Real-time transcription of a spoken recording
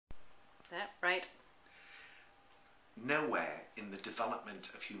Nowhere in the development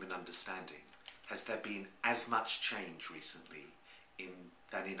of human understanding has there been as much change recently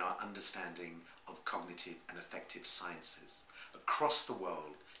than in our understanding of cognitive and affective sciences. Across the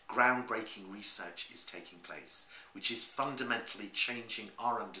world, groundbreaking research is taking place, which is fundamentally changing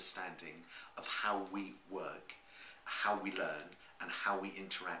our understanding of how we work, how we learn, and how we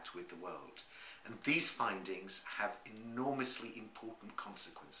interact with the world. And these findings have enormously important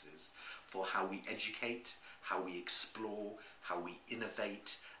consequences for how we educate, how we explore, how we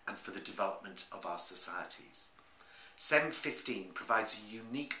innovate, and for the development of our societies. 715 provides a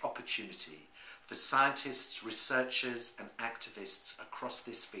unique opportunity for scientists, researchers, and activists across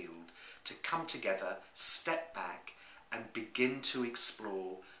this field to come together, step back, and begin to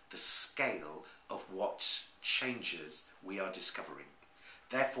explore the scale of what changes we are discovering.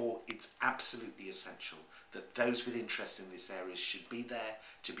 Therefore, it's absolutely essential that those with interest in this area should be there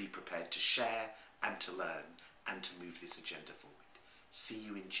to be prepared to share and to learn and to move this agenda forward. See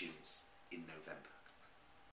you in Tunis in November.